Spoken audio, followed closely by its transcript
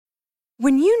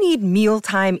When you need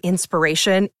mealtime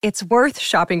inspiration, it's worth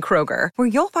shopping Kroger, where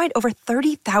you'll find over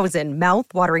 30,000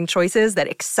 mouth-watering choices that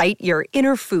excite your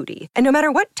inner foodie. And no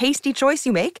matter what tasty choice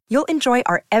you make, you'll enjoy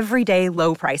our everyday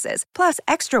low prices, plus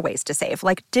extra ways to save,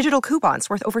 like digital coupons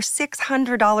worth over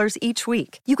 $600 each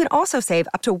week. You can also save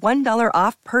up to $1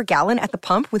 off per gallon at the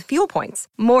pump with fuel points.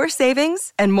 More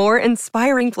savings and more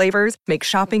inspiring flavors make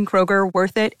shopping Kroger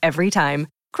worth it every time.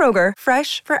 Kroger,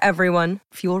 fresh for everyone.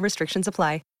 Fuel restrictions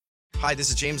apply. Hi, this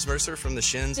is James Mercer from The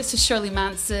Shins. This is Shirley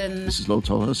Manson. This is Lo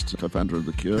Tolhurst, co-founder of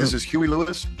The Cure. This is Huey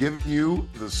Lewis giving you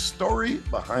the story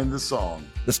behind the song.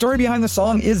 The Story Behind the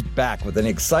Song is back with an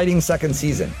exciting second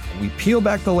season. We peel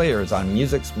back the layers on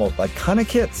music's most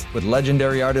iconic hits with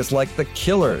legendary artists like The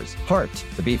Killers, Heart,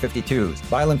 the B-52s,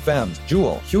 Violent Femmes,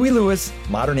 Jewel, Huey Lewis,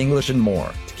 Modern English, and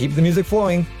more. To keep the music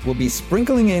flowing, we'll be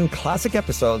sprinkling in classic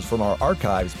episodes from our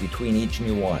archives between each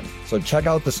new one. So check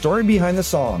out The Story Behind the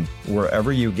Song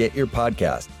wherever you get your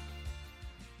podcast.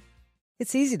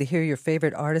 It's easy to hear your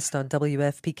favorite artist on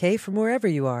WFPK from wherever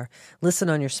you are. Listen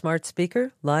on your smart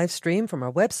speaker, live stream from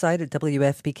our website at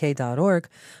WFPK.org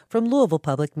from Louisville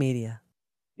Public Media.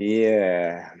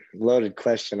 Yeah, loaded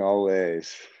question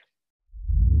always.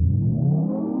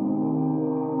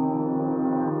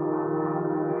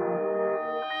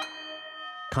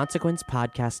 Consequence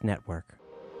Podcast Network.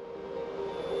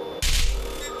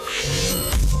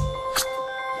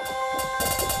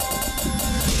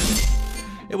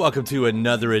 Hey, welcome to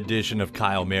another edition of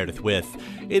Kyle Meredith with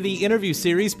the interview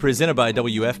series presented by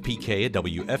WFPK at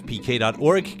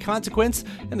WFPK.org, Consequence,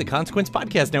 and the Consequence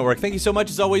Podcast Network. Thank you so much,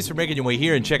 as always, for making your way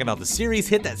here and checking out the series.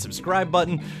 Hit that subscribe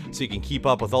button so you can keep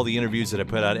up with all the interviews that I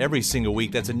put out every single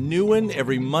week. That's a new one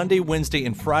every Monday, Wednesday,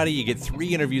 and Friday. You get 3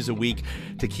 interviews a week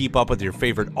to keep up with your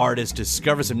favorite artists,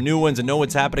 discover some new ones, and know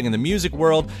what's happening in the music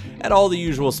world at all the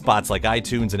usual spots like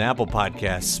iTunes and Apple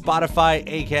Podcasts, Spotify,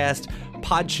 Acast,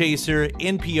 Podchaser,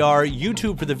 NPR,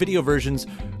 YouTube for the video versions,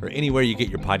 or anywhere you get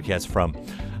your podcasts from.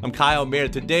 I'm Kyle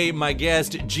Meredith. Today, my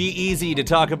guest, G-Eazy, to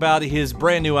talk about his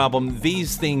brand new album,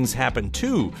 These Things Happen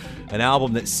Too, an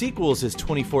album that sequels his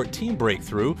 2014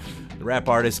 breakthrough. The rap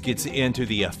artist gets into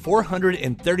the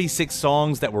 436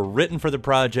 songs that were written for the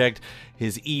project,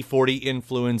 his E40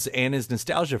 influence, and his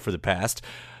nostalgia for the past.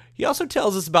 He also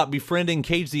tells us about befriending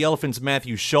Cage the Elephant's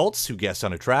Matthew Schultz, who guests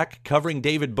on a track, covering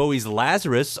David Bowie's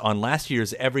Lazarus on last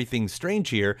year's Everything Strange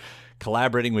Here,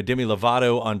 collaborating with Demi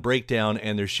Lovato on Breakdown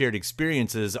and their shared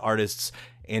experiences artists,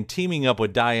 and teaming up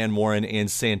with Diane Warren and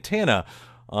Santana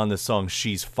on the song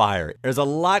She's Fire. There's a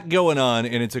lot going on,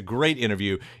 and it's a great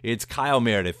interview. It's Kyle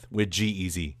Meredith with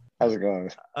G-Eazy. How's it going?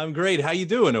 I'm great. How you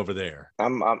doing over there?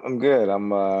 I'm good.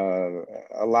 I'm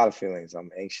a lot of feelings.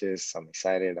 I'm anxious. I'm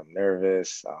excited. I'm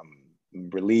nervous. I'm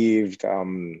relieved.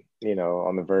 I'm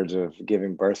on the verge of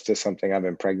giving birth to something I've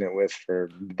been pregnant with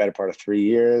for the better part of 3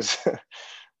 years.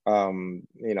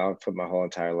 I've put my whole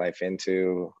entire life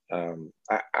into. I'm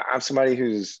somebody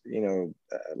who's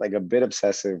like a bit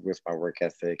obsessive with my work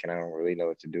ethic, and I don't really know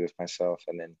what to do with myself.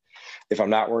 And then if I'm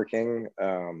not working,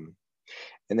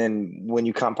 and then when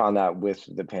you compound that with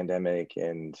the pandemic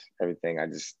and everything, I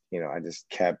just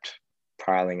kept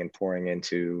piling and pouring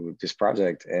into this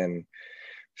project. And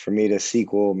for me to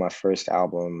sequel my first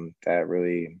album that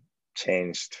really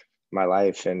changed my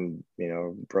life and,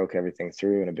 broke everything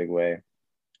through in a big way,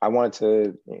 I wanted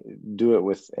to do it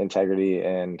with integrity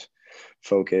and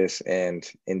focus and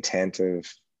intent of,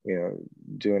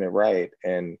 doing it right,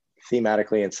 and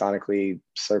thematically and sonically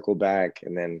circle back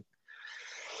and then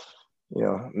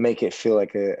make it feel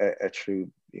like a true,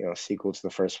 sequel to the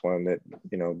first one that,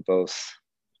 both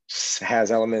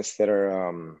has elements that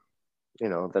are,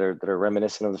 that are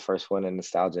reminiscent of the first one and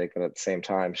nostalgic, and at the same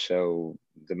time show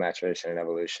the maturation and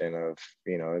evolution of,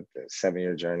 the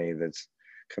 7-year journey that's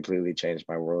completely changed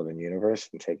my world and universe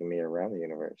and taken me around the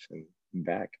universe and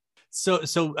back.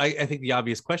 So I think the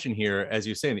obvious question here, as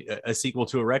you're saying, a sequel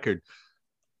to a record,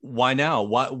 why now?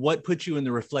 What put you in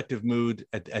the reflective mood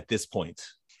at this point?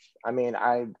 I mean,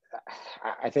 I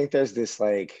think there's this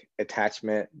like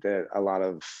attachment that a lot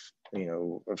of,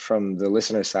 from the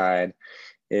listener side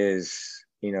is,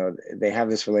 they have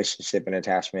this relationship and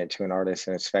attachment to an artist,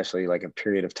 and especially like a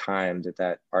period of time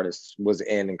that artist was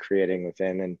in and creating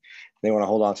within, and they want to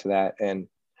hold on to that. And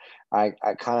I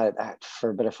kind of,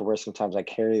 for better for worse, sometimes I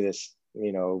carry this,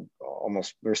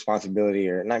 almost responsibility,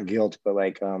 or not guilt, but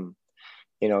like,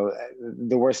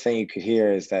 the worst thing you could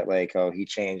hear is that like, oh, he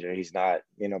changed or he's not,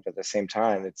 but at the same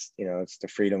time, it's, it's the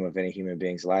freedom of any human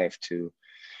being's life to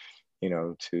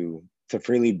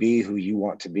freely be who you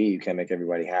want to be. You can't make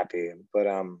everybody happy. But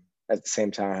at the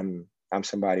same time, I'm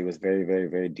somebody with very, very,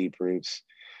 very deep roots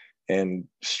and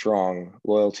strong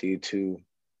loyalty to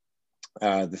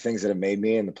the things that have made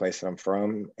me and the place that I'm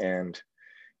from, and,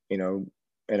 you know,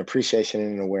 an appreciation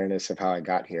and an awareness of how I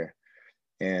got here.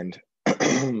 And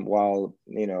while,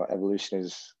 you know, evolution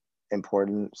is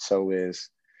important, so is,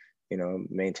 you know,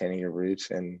 maintaining your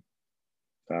roots and,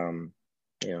 you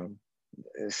know,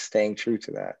 staying true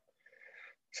to that.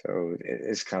 So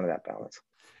it's kind of that balance.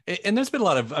 And there's been a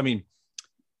lot of, I mean,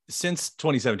 since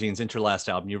 2017, since your last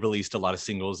album, you've released a lot of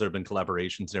singles. There have been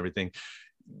collaborations and everything.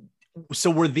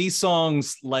 So were these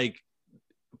songs like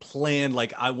planned,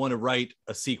 like I want to write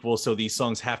a sequel, so these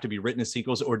songs have to be written as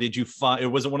sequels? Or did you find, or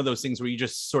was it one of those things where you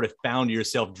just sort of found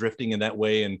yourself drifting in that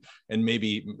way and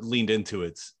maybe leaned into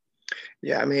it?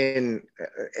 Yeah, I mean,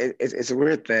 it's a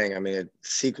weird thing. I mean,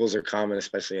 sequels are common,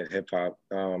 especially in hip hop.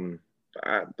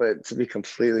 But to be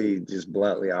completely just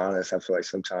bluntly honest, I feel like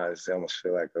sometimes they almost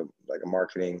feel like a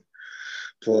marketing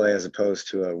ploy, as opposed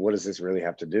to a, what does this really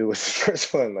have to do with the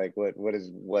first one? Like what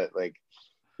like,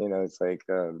 you know, it's like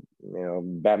you know,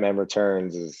 Batman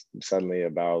Returns is suddenly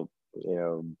about, you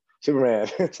know, Superman.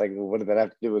 It's like, well, what did that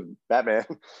have to do with Batman?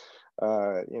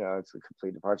 You know, it's a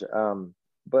complete departure.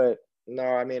 But no,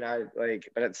 I mean,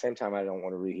 but at the same time, I don't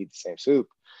want to reheat the same soup.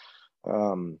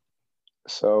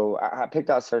 So I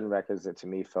picked out certain records that to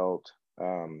me felt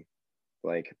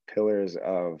like pillars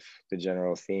of the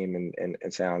general theme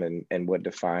and sound, and what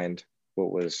defined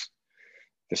what was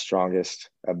the strongest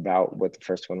about what the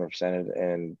first one represented,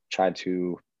 and tried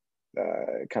to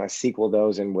kind of sequel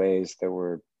those in ways that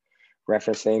were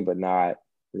referencing, but not,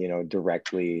 you know,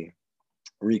 directly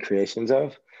recreations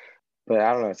of. But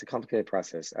I don't know, it's a complicated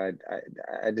process.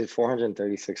 I did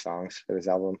 436 songs for this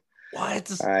album. What?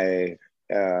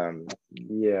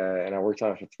 Yeah, and I worked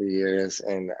on it for 3 years,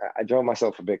 and I drove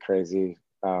myself a bit crazy.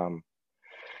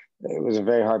 It was a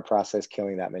very hard process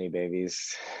killing that many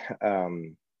babies,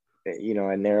 you know,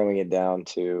 and narrowing it down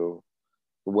to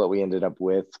what we ended up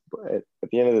with. But at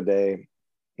the end of the day,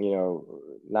 you know,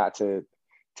 not to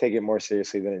take it more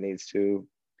seriously than it needs to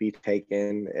be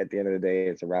taken. At the end of the day,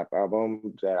 it's a rap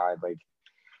album that I like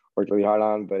worked really hard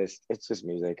on, but it's just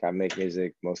music. I make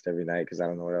music most every night because I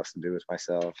don't know what else to do with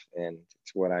myself, and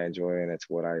it's what I enjoy, and it's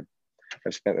what I've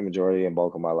spent the majority and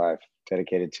bulk of my life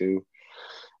dedicated to.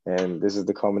 And this is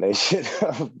the culmination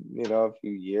of, you know, a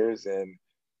few years, and,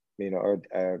 you know,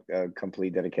 a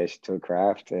complete dedication to a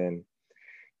craft, and,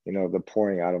 you know, the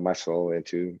pouring out of my soul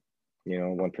into, you know,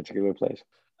 one particular place.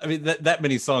 I mean, that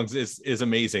many songs is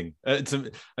amazing. I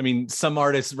mean, some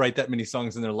artists write that many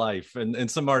songs in their life, and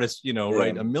some artists, you know,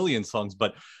 write a million songs.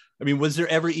 But I mean, was there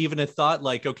ever even a thought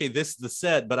like, okay, this is the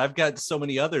set, but I've got so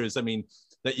many others? I mean,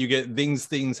 that you get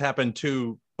things happen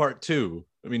to part 2.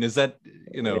 I mean, is that,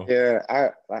 you know? Yeah,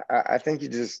 I think you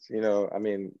just, you know, I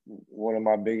mean, one of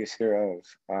my biggest heroes,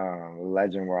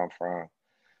 legend where I'm from,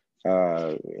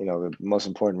 you know, the most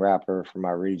important rapper from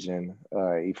my region,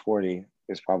 E40,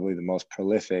 is probably the most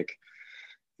prolific,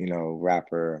 you know,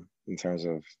 rapper in terms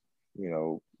of, you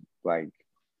know,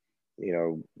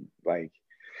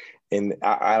 and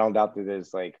I don't doubt that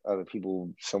there's like other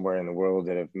people somewhere in the world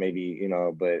that have maybe, you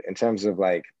know, but in terms of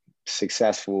like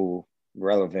successful,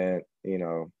 relevant, you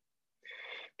know,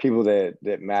 people that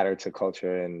matter to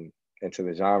culture and to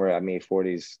the genre, I mean,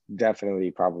 40's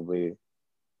definitely probably,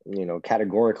 you know,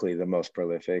 categorically the most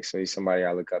prolific. So he's somebody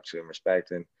I look up to and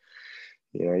respect. And,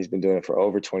 you know, he's been doing it for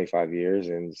over 25 years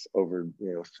and over,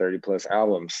 you know, 30 plus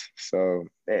albums. So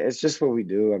it's just what we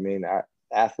do. I mean,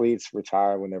 athletes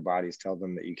retire when their bodies tell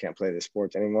them that you can't play the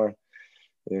sports anymore.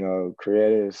 You know,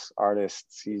 creatives,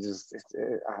 artists,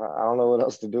 I don't know what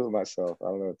else to do with myself. I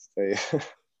don't know what to say.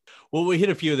 Well, we hit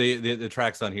a few of the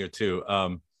tracks on here too.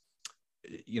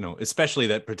 You know, especially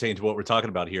that pertain to what we're talking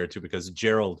about here too, because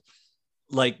Gerald,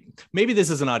 like, maybe this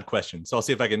is an odd question, so I'll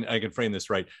see if I can frame this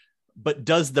right. But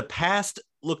does the past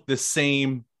look the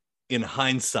same in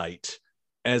hindsight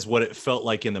as what it felt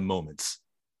like in the moments,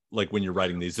 like when you're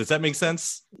writing these? Does that make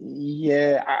sense?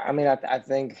 Yeah, I mean, I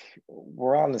think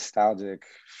we're all nostalgic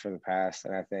for the past,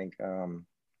 and I think,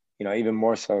 you know, even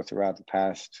more so throughout the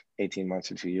past 18 months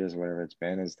or 2 years, whatever it's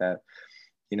been, is that,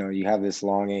 you know, you have this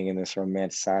longing and this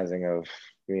romanticizing of,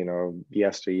 you know,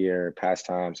 yesteryear, past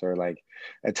times, or like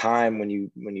a time when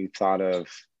you thought of,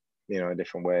 you know, a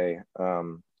different way.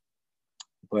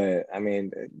 But I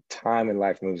mean, time in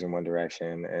life moves in one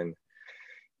direction, and,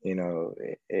 you know,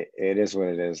 it is what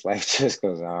it is. Life just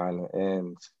goes on.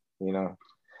 And, you know,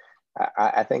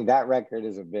 I think that record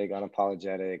is a big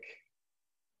unapologetic,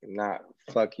 not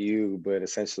fuck you, but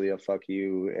essentially a fuck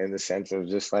you, in the sense of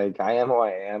just like, I am who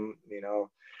I am, you know.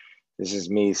 This is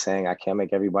me saying I can't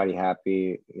make everybody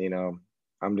happy. You know,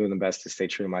 I'm doing the best to stay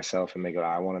true to myself and make what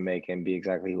I want to make and be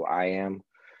exactly who I am.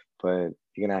 But,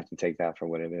 you're gonna have to take that for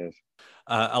what it is.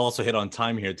 I'll also hit on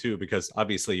time here too, because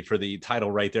obviously for the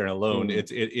title right there alone,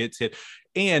 it's hit.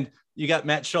 And you got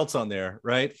Matt Schultz on there,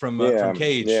 right? From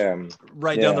Cage,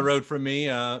 right down the road from me.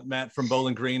 Matt from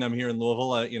Bowling Green. I'm here in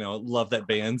Louisville. Love that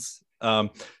band's.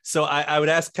 So I would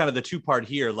ask kind of the two-part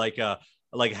here, like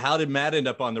how did Matt end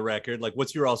up on the record? Like,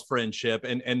 what's your all's friendship,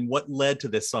 and what led to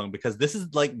this song? Because this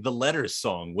is like the Letters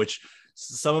song, which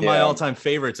some of my all-time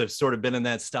favorites have sort of been in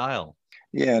that style.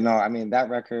 Yeah, no, I mean, that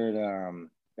record,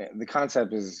 the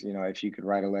concept is, if you could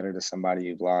write a letter to somebody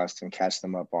you've lost and catch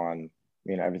them up on,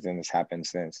 everything that's happened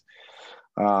since.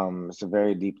 It's a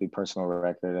very deeply personal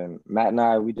record. And Matt and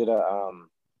I, we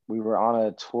were on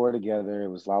a tour together. It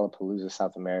was Lollapalooza,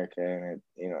 South America. And,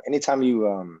 anytime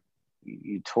you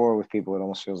tour with people, it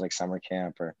almost feels like summer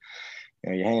camp, or,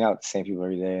 you're hanging out with the same people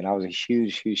every day. And I was a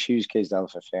huge, huge, huge Cage the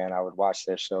Elephant fan. I would watch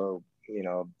their show,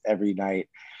 every night,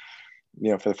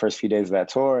 for the first few days of that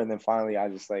tour. And then finally I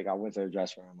went to the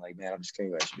dressing room, like, man, I'm just gonna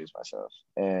go introduce myself.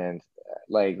 And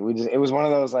it was one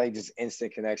of those, like, just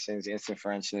instant connections, instant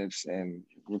friendships, and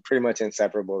we're pretty much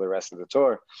inseparable the rest of the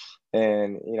tour.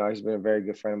 And, he's been a very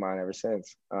good friend of mine ever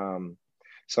since.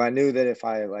 So I knew that if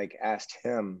I asked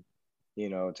him,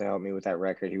 to help me with that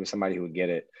record, he was somebody who would get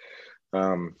it.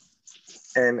 And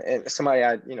somebody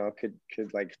I could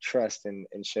trust and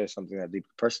share something that deeply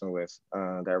personal with.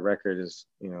 That record is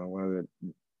one of the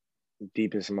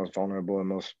deepest and most vulnerable and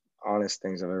most honest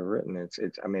things I've ever written.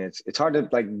 It's hard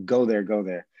to go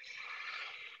there.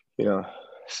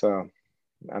 So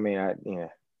I mean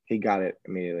he got it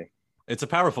immediately. It's a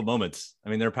powerful moment. I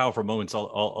mean, there are powerful moments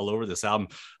all over this album.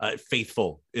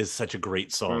 Faithful is such a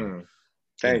great song.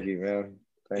 Thank you, man.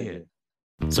 Thank you.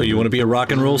 So you want to be a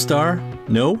rock and roll star?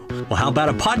 No? Well, how about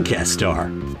a podcast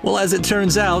star? Well, as it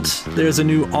turns out, there's a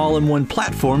new all-in-one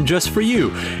platform just for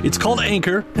you. It's called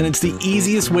Anchor, and it's the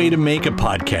easiest way to make a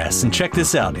podcast. And check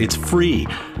this out, it's free.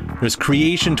 There's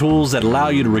creation tools that allow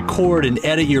you to record and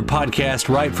edit your podcast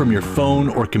right from your phone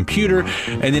or computer,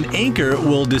 and then Anchor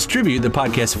will distribute the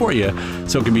podcast for you,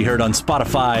 so it can be heard on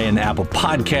Spotify and Apple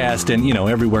Podcast and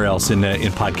everywhere else in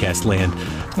podcast land.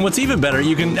 And what's even better,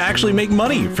 you can actually make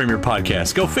money from your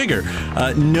podcast. Go figure.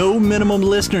 No minimum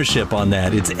listenership on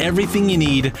that. It's everything you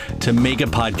need to make a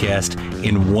podcast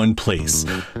in one place.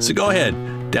 So go ahead.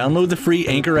 Download the free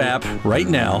Anchor app right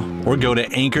now or go to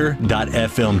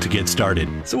anchor.fm to get started.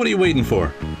 So what are you waiting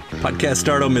for? Podcast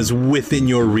stardom is within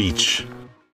your reach.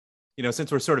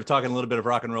 Since we're sort of talking a little bit of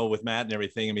rock and roll with Matt and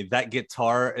everything, I mean, that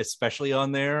guitar, especially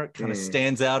on there, kind of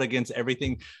stands out against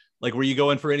everything. Like, were you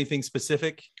going for anything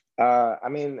specific? I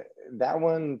mean, that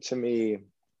one to me,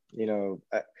 people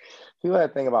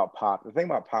that think about pop. The thing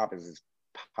about pop is it's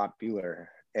popular,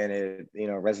 and it,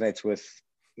 resonates with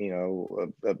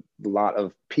a lot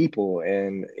of people,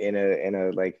 and in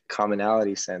a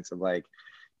commonality sense of what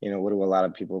do a lot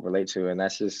of people relate to. And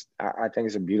that's just, I think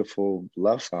it's a beautiful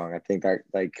love song. I think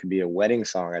that could be a wedding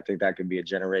song. I think that could be a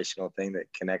generational thing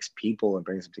that connects people and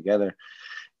brings them together.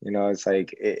 It's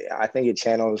I think it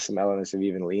channels some elements of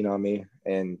Even Lean on Me,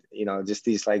 and just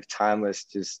these timeless,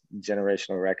 just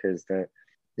generational records that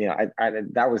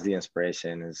that was the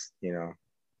inspiration, is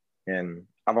and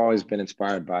I've always been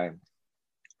inspired by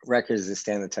records that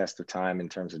stand the test of time in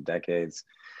terms of decades.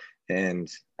 And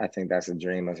I think that's a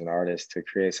dream as an artist, to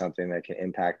create something that can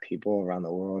impact people around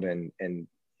the world and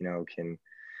can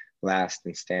last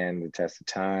and stand the test of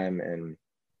time, and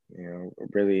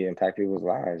really impact people's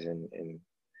lives and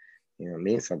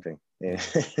mean something.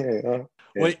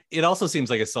 Well, it also seems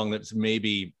like a song that's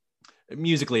maybe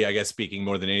musically, I guess, speaking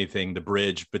more than anything, the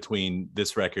bridge between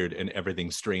this record and Everything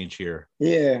Strange Here.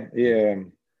 Yeah.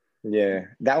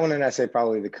 That one, and I say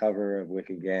probably the cover of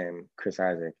Wicked Game, Chris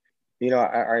Isaak.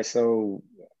 So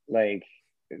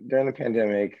during the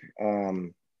pandemic,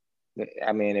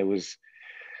 I mean, it was,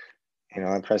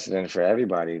 unprecedented for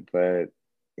everybody, but,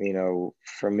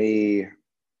 for me,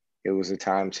 it was a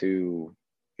time to,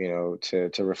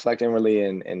 to reflect inwardly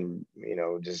and,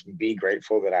 just be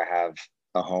grateful that I have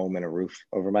a home and a roof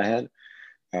over my head.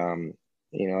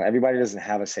 Everybody doesn't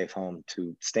have a safe home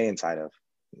to stay inside of,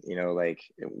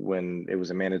 when it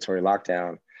was a mandatory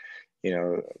lockdown,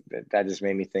 that just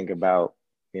made me think about,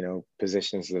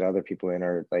 positions that other people in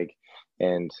are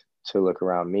and to look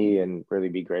around me and really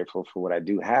be grateful for what I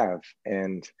do have,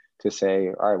 and to say,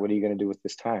 all right, what are you going to do with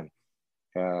this time?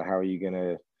 How are you going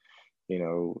to,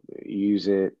 use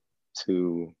it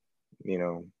to,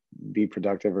 be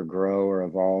productive or grow or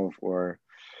evolve or,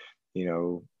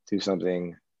 do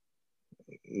something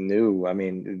new? I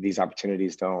mean, these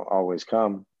opportunities don't always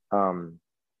come.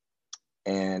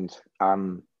 And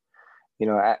I'm, you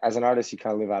know, as an artist, you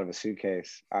kind of live out of a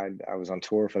suitcase. I was on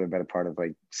tour for the better part of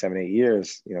like 7-8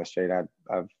 years, you know, straight.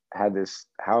 I've had this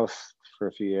house for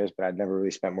a few years, but I'd never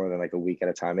really spent more than like a week at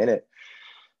a time in it.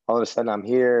 All of a sudden I'm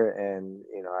here and,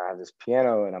 you know, I have this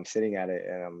piano and I'm sitting at it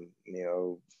and I'm, you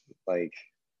know, like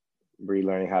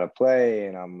relearning how to play,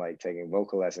 and I'm like taking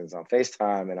vocal lessons on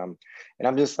FaceTime, and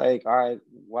I'm just like, all right,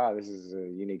 wow, this is a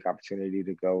unique opportunity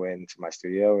to go into my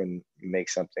studio and make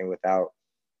something without,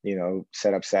 you know,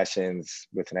 set up sessions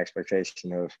with an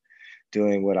expectation of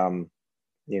doing what I'm,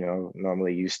 you know,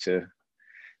 normally used to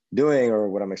doing or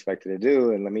what I'm expected to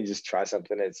do. And let me just try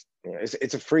something that's, you know,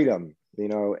 it's a freedom, you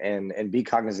know, and be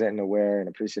cognizant and aware and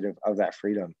appreciative of that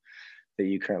freedom that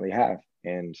you currently have,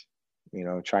 and, you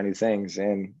know, try new things.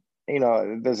 And, you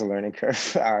know, there's a learning curve.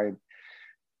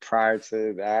 Prior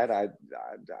to that, I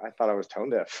thought I was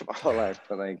tone deaf my whole life,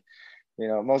 but like, you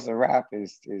know, most of the rap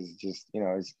is just, you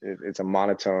know, it's a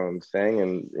monotone thing,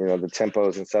 and, you know, the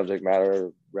tempos and subject matter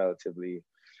are relatively,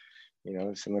 you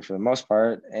know, similar for the most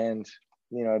part, and,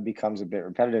 you know, it becomes a bit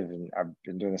repetitive. And I've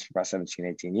been doing this for about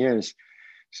 17-18 years,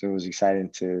 so it was exciting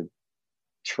to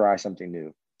try something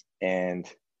new. And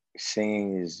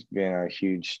singing has been a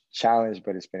huge challenge,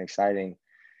 but it's been exciting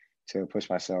to push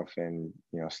myself and,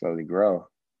 you know, slowly grow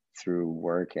through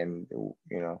work and, you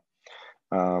know,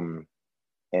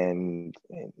 and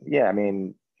yeah, I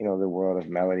mean, you know, the world of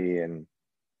melody and,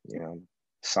 you know,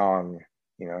 song,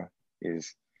 you know,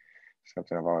 is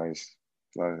something I've always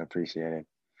loved and appreciated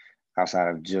outside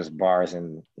of just bars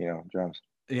and, you know, drums.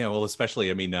 Yeah, well, especially,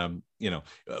 I mean, you know,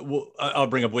 I'll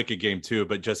bring up Wicked Game too,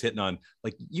 but just hitting on,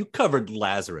 like, you covered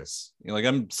Lazarus. You know, like,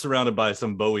 I'm surrounded by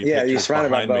some Bowie. Yeah, pictures you're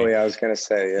surrounded by Bowie. me. I was gonna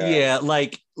say, yeah. Yeah,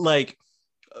 like,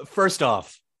 first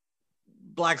off,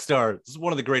 Black Star is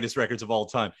one of the greatest records of all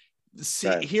time.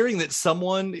 Right. Hearing that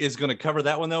someone is going to cover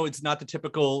that one, though, it's not the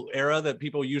typical era that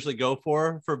people usually go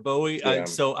for Bowie. Yeah.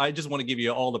 So I just want to give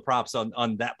you all the props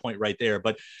on that point right there.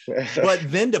 But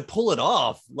then to pull it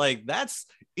off, like,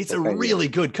 it's a really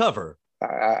good cover.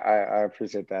 I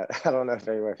appreciate that. I don't know if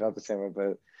everyone felt the same way,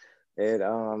 but it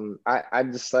I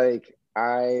just like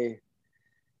I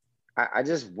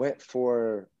just went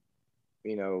for,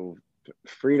 you know,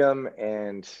 freedom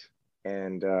and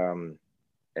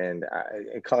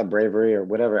I call it bravery or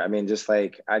whatever. I mean, just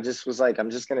like, I just was like, I'm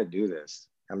just going to do this.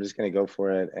 I'm just going to go for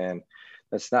it. And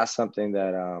that's not something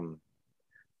that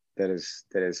that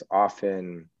is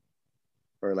often,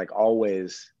 or like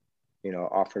always, you know,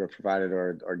 offered or provided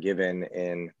or given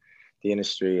in the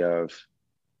industry of,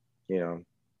 you know,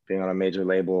 being on a major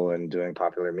label and doing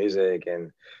popular music.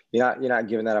 And you're not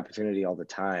given that opportunity all the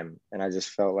time. And I just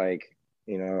felt like,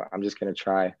 you know, I'm just going to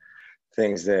try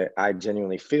things that I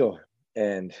genuinely feel.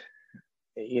 And,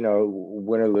 you know,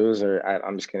 win or lose, or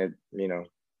I'm just going to, you know,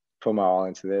 put my all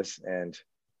into this and,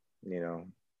 you know,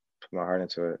 put my heart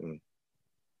into it and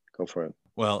go for it.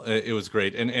 Well, it was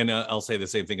great. And I'll say the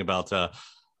same thing about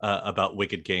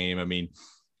Wicked Game. I mean,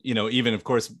 you know, even, of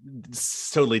course,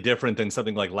 it's totally different than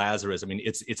something like Lazarus. I mean,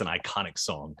 it's an iconic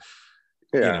song,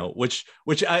 yeah. You know, which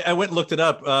I went and looked it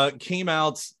up, came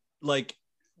out like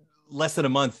less than a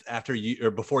month after you,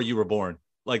 or before you were born.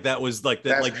 Like, that was like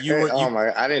that. Like, you were. Oh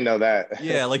my! I didn't know that.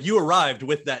 Yeah, like, you arrived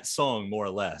with that song, more or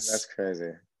less. That's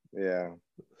crazy. Yeah.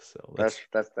 So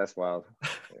that's wild.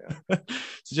 Yeah.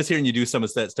 So just hearing you do some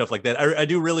of that stuff like that, I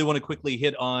do really want to quickly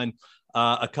hit on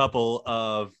a couple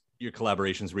of your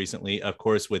collaborations recently. Of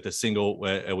course, with a single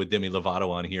with Demi Lovato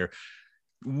on here.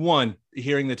 One,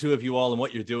 hearing the two of you all and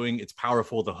what you're doing, it's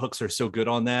powerful. The hooks are so good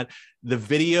on that. The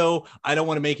video, I don't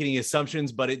want to make any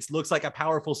assumptions, but it looks like a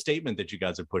powerful statement that you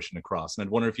guys are pushing across. And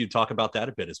I'd wonder if you'd talk about that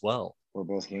a bit as well. We're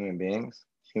both human beings.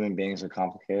 Human beings are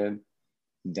complicated.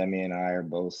 Demi and I are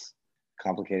both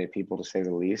complicated people, to say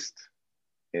the least.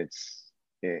 It's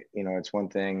one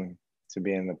thing to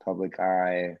be in the public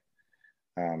eye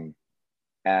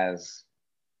as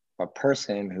a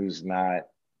person who's not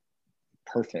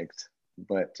perfect,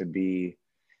 but to be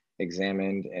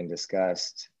examined and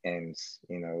discussed and,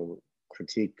 you know,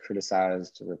 critiqued,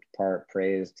 criticized, ripped apart,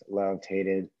 praised, loved,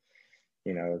 hated,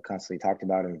 you know, constantly talked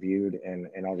about and viewed and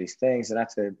all these things. And not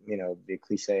to, you know, be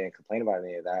cliche and complain about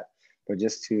any of that, but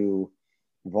just to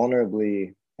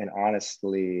vulnerably and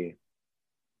honestly,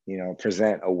 you know,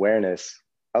 present awareness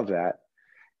of that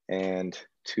and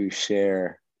to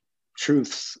share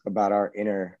truths about our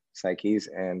inner psyches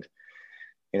and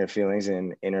inner feelings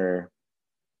and inner,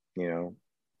 you know,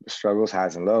 struggles,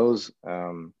 highs and lows,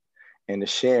 and to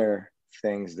share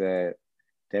things that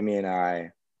Demi and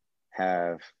I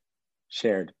have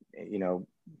shared, you know,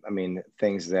 I mean,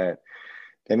 things that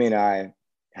Demi and I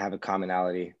have a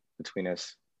commonality between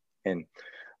us, and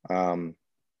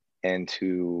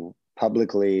to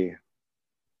publicly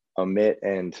omit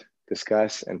and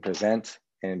discuss and present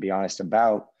and be honest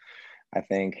about. I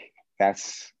think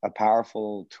that's a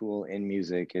powerful tool in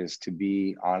music, is to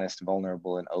be honest,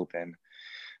 vulnerable, and open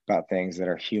about things that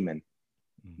are human,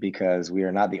 because we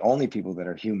are not the only people that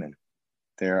are human.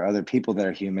 There are other people that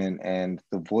are human, and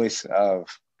the voice of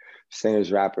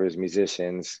singers, rappers,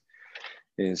 musicians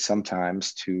is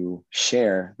sometimes to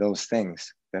share those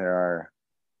things that are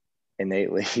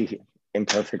innately,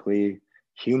 imperfectly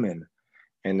human,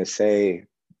 and to say,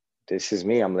 this is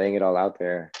me, I'm laying it all out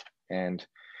there. And,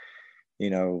 you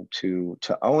know, to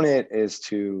own it is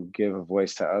to give a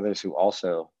voice to others who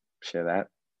also share that,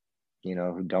 you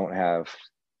know, who don't have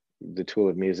the tool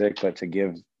of music, but to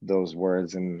give those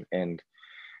words and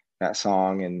that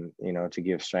song, and, you know, to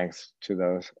give strength to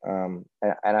those. And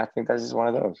I think that's just one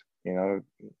of those,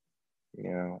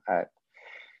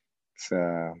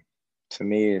 to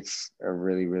me, it's a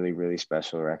really, really, really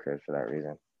special record for that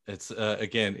reason. It's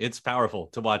again, it's powerful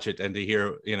to watch it and to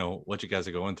hear, you know, what you guys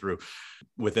are going through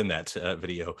within that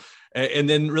video. And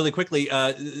then really quickly,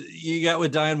 you got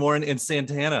with Diane Warren and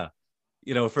Santana,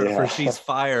 you know, for She's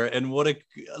Fire. And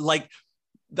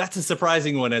that's a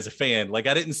surprising one as a fan. Like,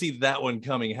 I didn't see that one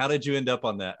coming. How did you end up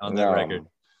on that record?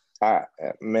 That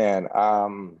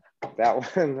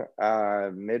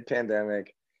one,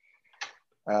 mid-pandemic,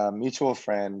 mutual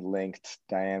friend linked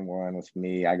Diane Warren with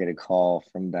me. I get a call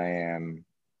from Diane,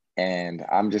 and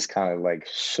I'm just kind of like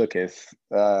shooketh.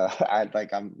 I'm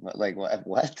like,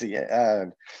 what? Yeah.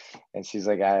 And she's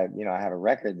like, I have a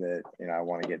record that, you know, I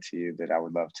want to get to you, that I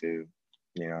would love to,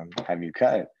 you know, have you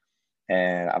cut.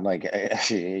 And I'm like,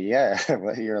 yeah,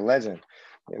 well, you're a legend,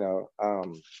 you know.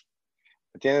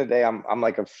 At the end of the day, I'm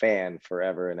like a fan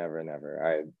forever and ever and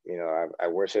ever. I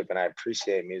worship and I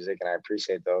appreciate music, and I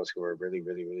appreciate those who are really,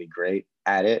 really, really great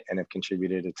at it and have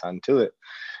contributed a ton to it,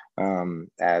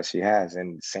 as she has,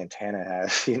 and Santana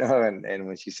has, you know. And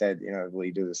when she said, you know, will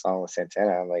you do the song with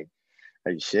Santana? I'm like,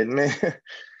 are you shitting me?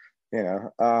 You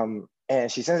know. And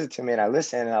she sends it to me, and I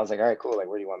listened, and I was like, all right, cool. Like,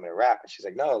 where do you want me to rap? And she's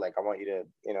like, no, like, I want you to,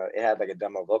 you know, it had like a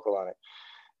demo vocal on it.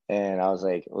 And I was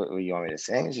like, what you want me to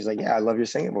sing? And she's like, yeah, I love your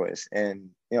singing voice. And,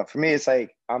 you know, for me, it's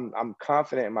like, I'm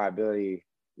confident in my ability,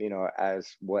 you know, as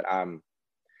what I'm,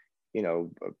 you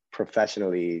know,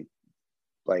 professionally,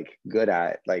 like, good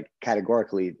at, like,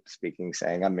 categorically speaking,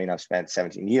 saying, I mean, I've spent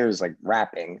 17 years like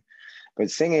rapping, but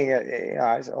singing, you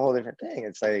know, it's a whole different thing.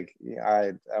 It's like, you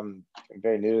know, I'm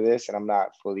very new to this, and I'm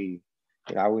not fully,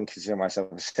 you know, I wouldn't consider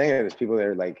myself a singer. There's people that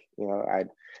are like, you know,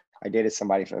 I dated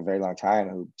somebody for a very long time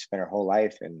who spent her whole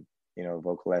life in, you know,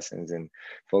 vocal lessons and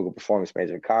vocal performance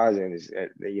major at college, and is,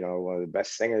 you know, one of the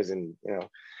best singers, and, you know,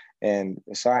 and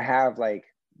so I have like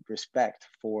respect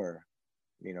for,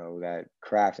 you know, that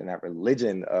craft and that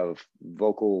religion of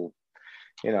vocal,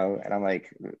 you know. And I'm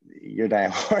like, you're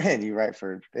Diane Warren, you write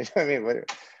for, you know what I mean? What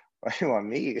do you want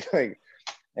me? Like,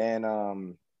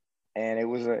 and it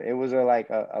was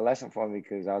a lesson for me,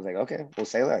 because I was like, okay, we'll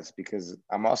say less, because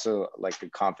I'm also like a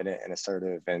confident and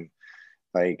assertive and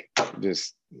like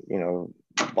just, you know,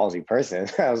 ballsy person.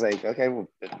 I was like, okay, we'll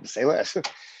say less.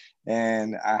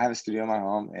 And I have a studio in my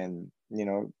home, and, you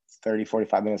know, 30,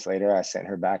 45 minutes later, I sent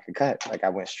her back a cut. Like, I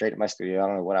went straight to my studio. I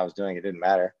don't know what I was doing. It didn't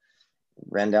matter.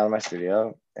 Ran down to my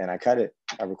studio and I cut it.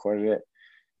 I recorded it.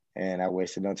 And I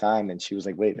wasted no time. And she was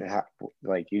like, wait,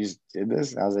 like, you just did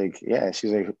this? And I was like, yeah. She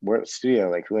was like, where studio?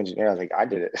 Like, who engineered? I was like, I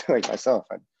did it, like, myself.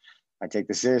 I take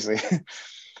this seriously.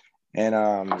 And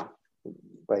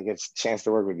like, it's a chance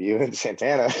to work with you and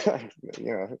Santana.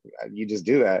 You know, you just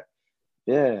do that.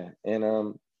 Yeah. And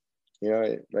you know,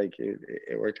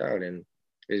 it worked out, and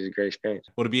it was a great experience.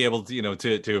 Well, to be able to, you know,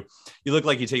 to you look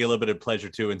like you take a little bit of pleasure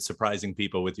too in surprising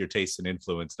people with your taste and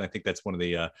influence. And I think that's one of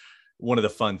the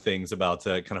fun things about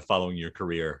kind of following your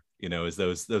career, you know, is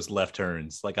those left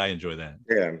turns. Like, I enjoy that.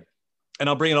 Yeah. And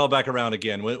I'll bring it all back around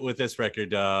again with this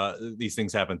record. These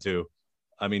things happen too.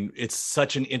 I mean, it's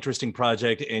such an interesting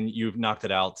project, and you've knocked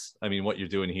it out. I mean, what you're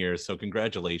doing here. So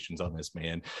congratulations on this,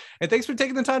 man. And thanks for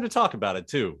taking the time to talk about it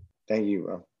too. Thank you,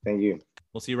 bro. Thank you.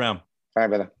 We'll see you around. All right,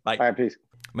 brother. Bye. All right, peace.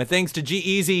 My thanks to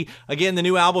G-Eazy. Again, the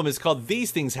new album is called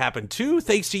These Things Happen Too.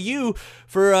 Thanks to you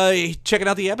for checking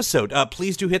out the episode.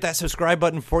 Please do hit that subscribe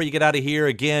button before you get out of here.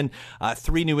 Again,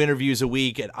 3 new interviews a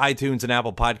week at iTunes and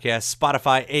Apple Podcasts,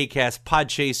 Spotify, Acast,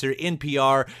 Podchaser,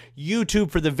 NPR,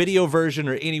 YouTube for the video version,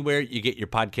 or anywhere you get your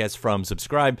podcasts from.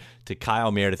 Subscribe to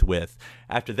Kyle Meredith With.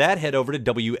 After that, head over to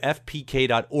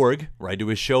WFPK.org, where I do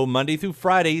a show Monday through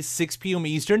Friday, 6 p.m.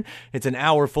 Eastern. It's an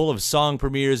hour full of song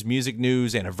premieres, music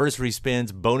news, anniversary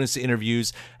spins, bonus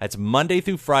interviews. That's Monday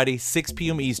through Friday, 6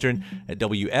 p.m. Eastern at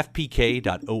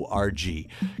WFPK.org.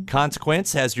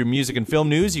 Consequence has your music and film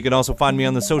news. You can also find me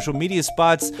on the social media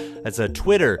spots. That's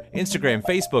Twitter, Instagram,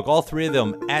 Facebook, all three of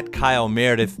them at Kyle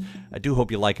Meredith. I do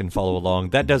hope you like and follow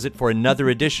along. That does it for another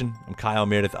edition. I'm Kyle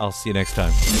Meredith. I'll see you next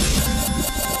time.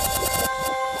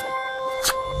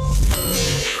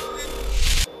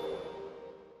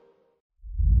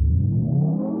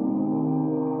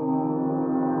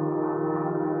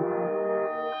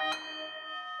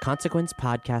 Consequence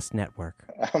Podcast Network.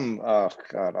 Oh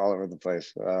God, all over the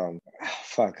place.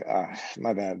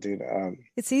 My bad, dude.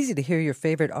 It's easy to hear your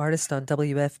favorite artist on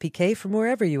WFPK from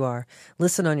wherever you are.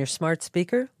 Listen on your smart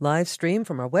speaker, live stream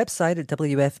from our website at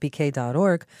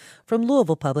WFPK.org, from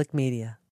Louisville Public Media.